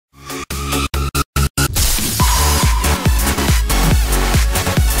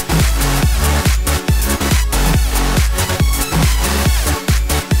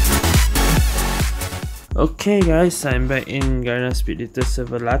Okay guys, I'm back in Garena Speed Lifter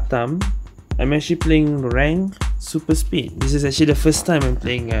server LATAM. I'm actually playing rank super speed. This is actually the first time I'm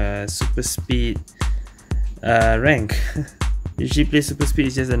playing super speed rank. Usually play super speed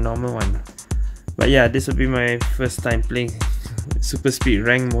is just a normal one. But yeah, this will be my first time playing super speed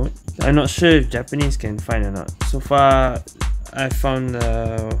rank mode. I'm not sure if Japanese can find or not. So far, I found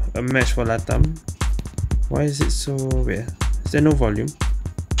a match for LATAM. Why is it so weird? Is there no volume?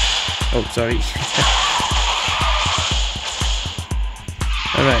 Oh, sorry.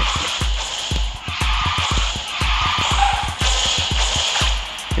 Alright.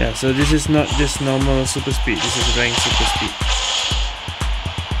 Yeah, so this is not just normal super speed, this is rank super speed,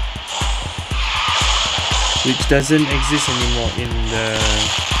 which doesn't exist anymore in the...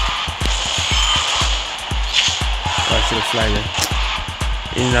 Oh, I should have fly there.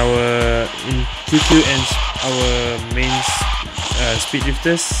 In QQ and our main speed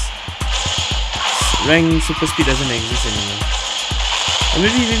lifters, rank super speed doesn't exist anymore. Or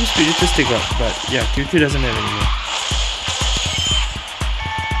maybe speed lifters take up, but yeah, QQ doesn't have anymore.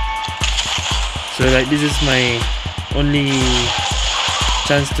 So like this is my only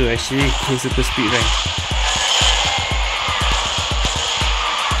chance to actually play super speed rank.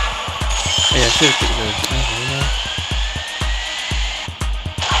 Oh yeah, sure, take the...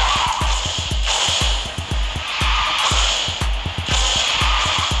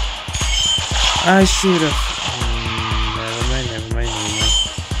 I should have... never mind.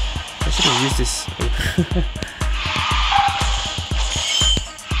 I should have used this.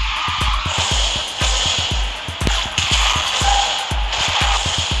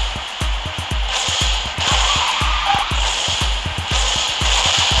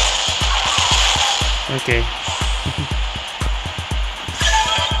 Okay.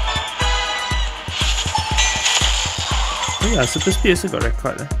 Oh yeah, super speed also got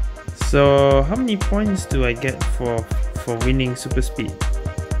record. So how many points do I get for winning super speed?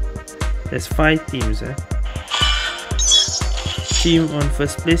 There's 5 teams. Team on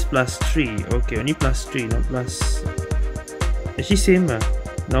first place plus 3. Okay, only plus 3, not plus. Actually same.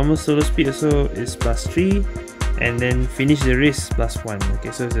 Normal solo speed also is plus 3, and then finish the race plus 1.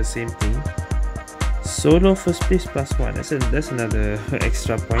 Okay, so it's the same thing. Solo first place plus 1. That's another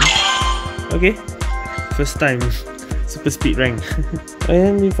extra point. Okay, first time super speed rank.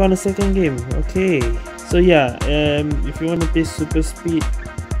 And we found a second game. Okay, so yeah, if you want to play super speed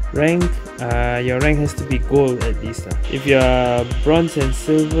rank, your rank has to be gold at least. If you are bronze and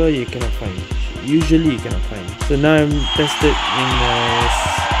silver, you cannot find it. Usually you cannot find it. So now I'm tested in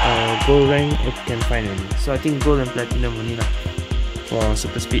gold rank, if you can find it. So I think gold and platinum only lah for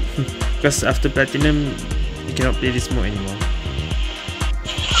super speed. Because after platinum, you cannot play this mode anymore.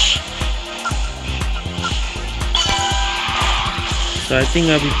 So I think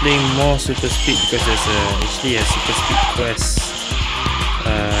I'll be playing more super speed because there's actually a super speed quest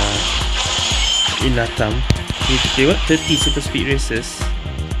in LATAM. You need to play what? 30 super speed races.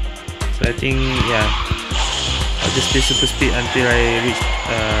 So I think yeah, I'll just play super speed until I reach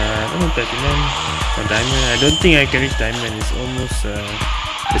platinum or diamond. I don't think I can reach diamond. It's almost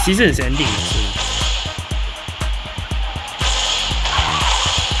the season is ending. So.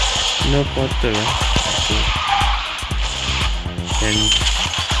 No portal. Okay. And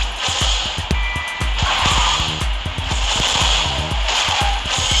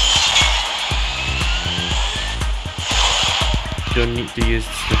don't need to use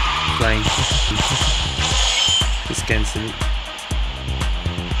the flying. Just cancel it.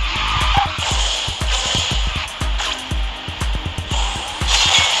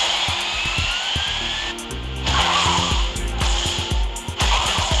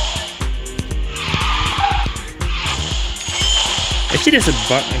 Actually, there's a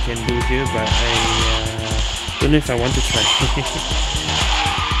bug I can do here, but I don't know if I want to try.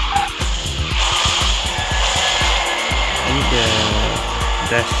 I need the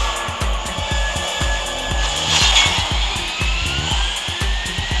dash.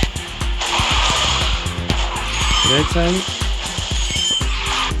 Did I try it?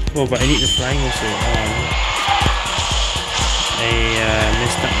 Oh, but I need the flying also. I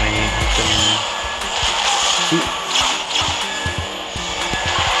messed up my item. See?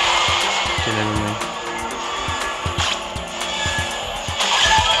 Okay, never mind.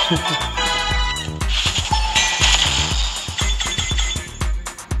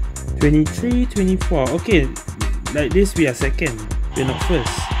 23, 24. Okay, like this we are second. We're not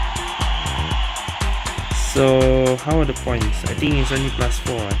first. So how are the points? I think it's only plus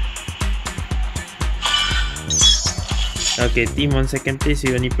 4. Okay, team on second place,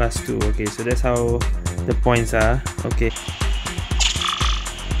 you only plus 2. Okay, so that's how the points are. Okay.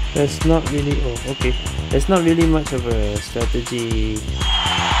 That's not really... oh, okay. There's not really much of a strategy in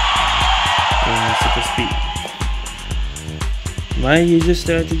super speed. My usual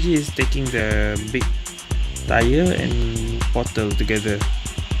strategy is taking the big tire and portal together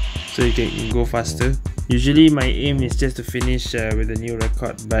so you can go faster. Usually my aim is just to finish with a new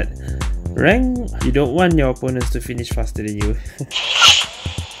record, but rank, you don't want your opponents to finish faster than you.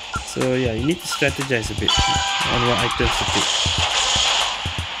 So yeah, you need to strategize a bit on what items to pick.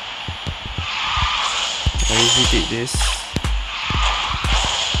 I usually take this.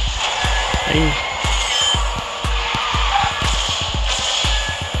 Hey.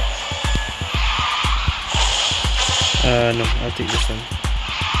 No, I'll take this one.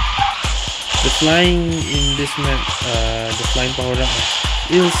 The flying in this map, the flying power up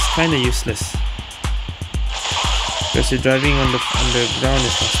is kinda useless because you're driving on the ground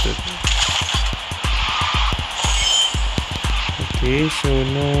is faster. Okay, so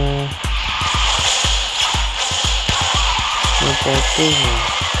no portal, no.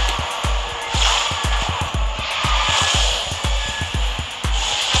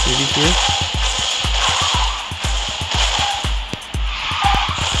 Maybe here.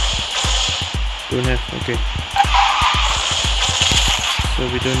 Don't have, okay. So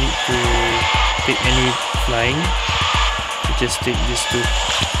we don't need to take any flying. We just take these two.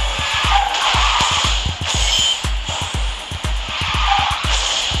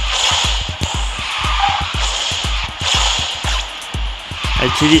 I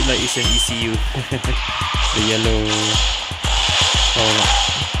treat it like it's an ECU. The yellow power up.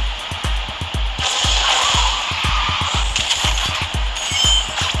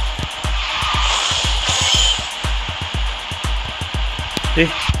 Eh.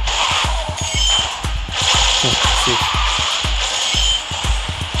 Oh, safe.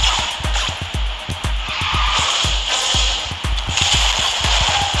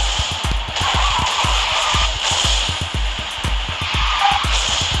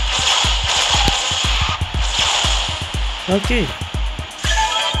 Okay.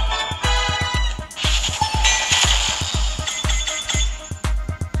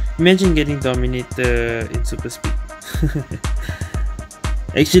 Imagine getting Dominator in super speed.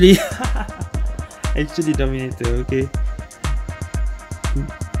 Actually Dominator, okay.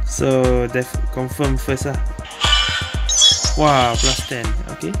 So confirm first lah. Wow, plus 10,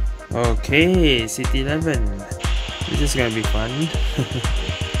 okay. Okay, City 11. This is gonna be fun.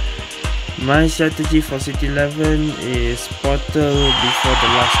 My strategy for City 11 is portal before the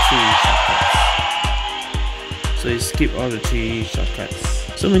last 3 shortcuts. So you skip all the 3 shortcuts.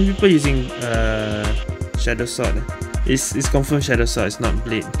 So many people using Shadow Sword. It's confirmed Shadow Sword, it's not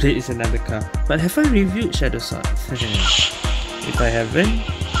Blade. Blade is another car. But have I reviewed Shadow Sword? If I haven't,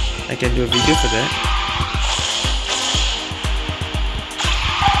 I can do a video for that.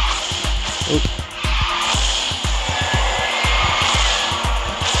 Oh.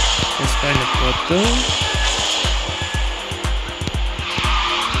 Let's find a portal.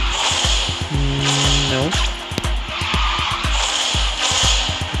 No.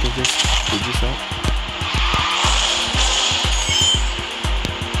 I can just put this out.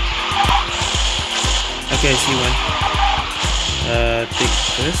 Okay, I see one. Take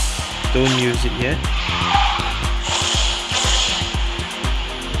this. Don't use it yet.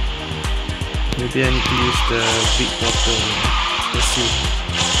 Maybe I need to use the big portal. Let's see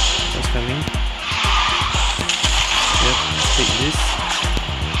what's coming. Yep, take this.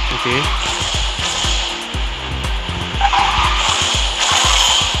 Okay.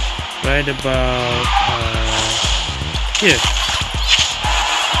 Right about here.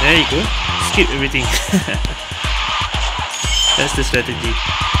 There you go. Skip everything. That's the strategy.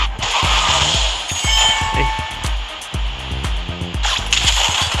 Hey.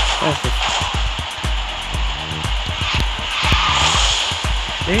 Okay.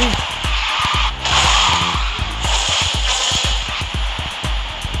 Hey.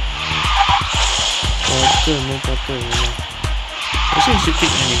 Portal, no portal. Actually, I should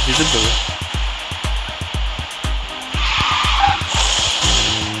take an invisible.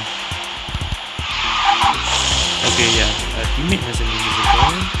 Okay, yeah, teammate has an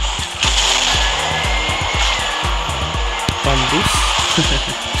invisible. Pump boost.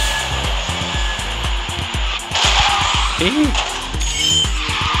 Hey!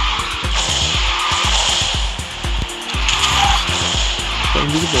 Got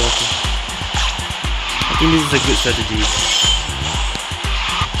invisible, okay. I think this is a good strategy.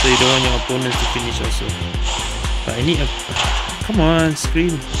 So you don't want your opponents to finish also. But I need a... Come on,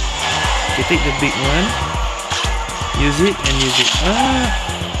 scream. Okay, take the big one. Use it and use it.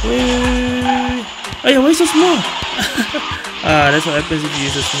 Wait. Oh yeah, why so small? That's what happens if you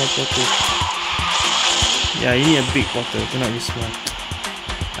use a small portal. Yeah, you need a big portal, cannot use small.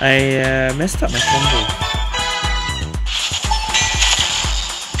 I messed up my combo.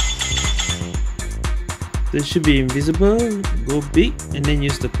 So it should be invisible, go big, and then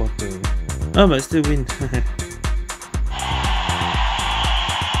use the portal. Oh, but still win.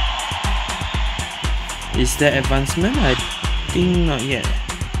 Is there advancement? I think not yet.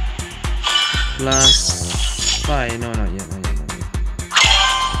 Plus 5, no, not yet.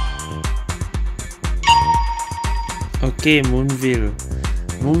 Okay, Moonville.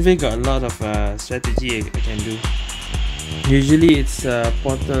 Moonville got a lot of strategy I can do. Usually it's a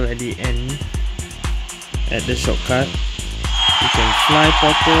portal at the end, at the shortcut. You can fly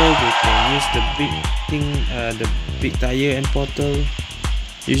portal, you can use the big thing, the big tire and portal.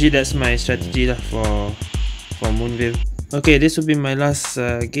 Usually that's my strategy for Moonville. Okay, this will be my last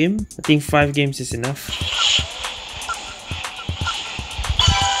game. I think 5 games is enough.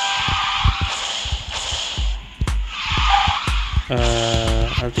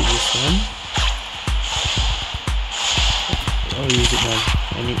 I'll take this one. Oh, use it now.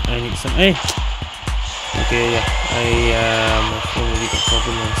 I need some. Hey. Okay, yeah. My phone really got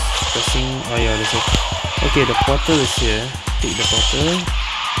problems pressing. Oh yeah, that's it. Okay, the portal is here. Take the portal.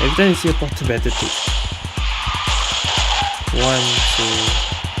 Every time you see a portal, better take. 1,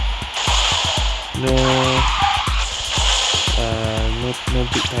 2. No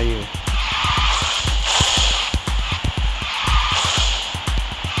big tire.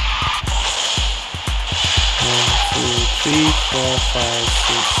 Three, 4, 5,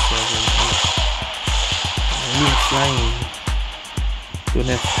 6, 7, 8. I need flying. Don't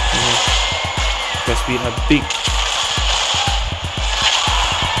have. Because we are big.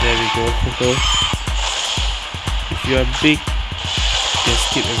 There we go. If you are big, you can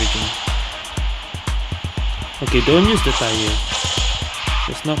skip everything. Okay, don't use the tire.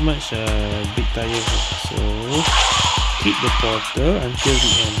 There's not much big tire here. So keep the portal until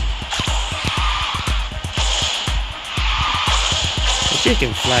the end. Actually, I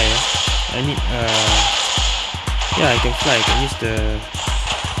can fly. I need yeah, I can fly. I can use the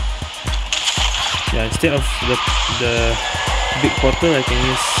instead of the big portal, I can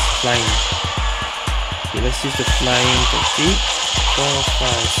use flying. Okay, let's use the flying tactic. 4, 5,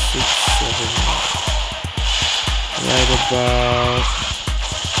 6, 7, 8. Right about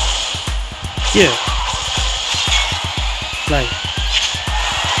here. Fly.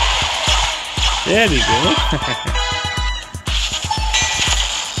 There we go.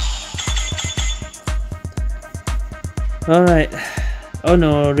 Alright. Oh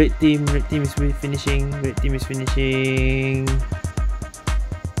no, red team is finishing. Red team is finishing.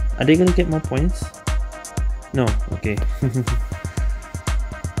 Are they gonna get more points? No, okay.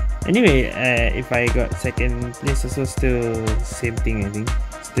 Anyway, if I got second place also, still same thing I think.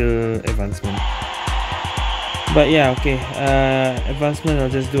 Still advancement. But yeah, okay. Advancement I'll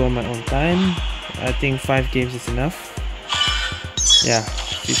just do on my own time. I think 5 games is enough. Yeah,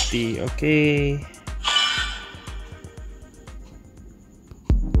 50, okay.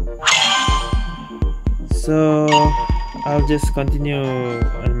 So I'll just continue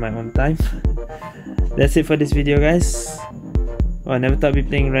on my own time. That's it for this video, guys. Oh, I never thought I'd be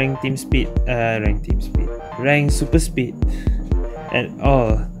playing rank super speed at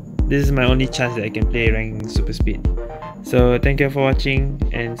all. This is my only chance that I can play rank super speed. So thank you for watching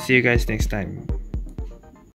and see you guys next time.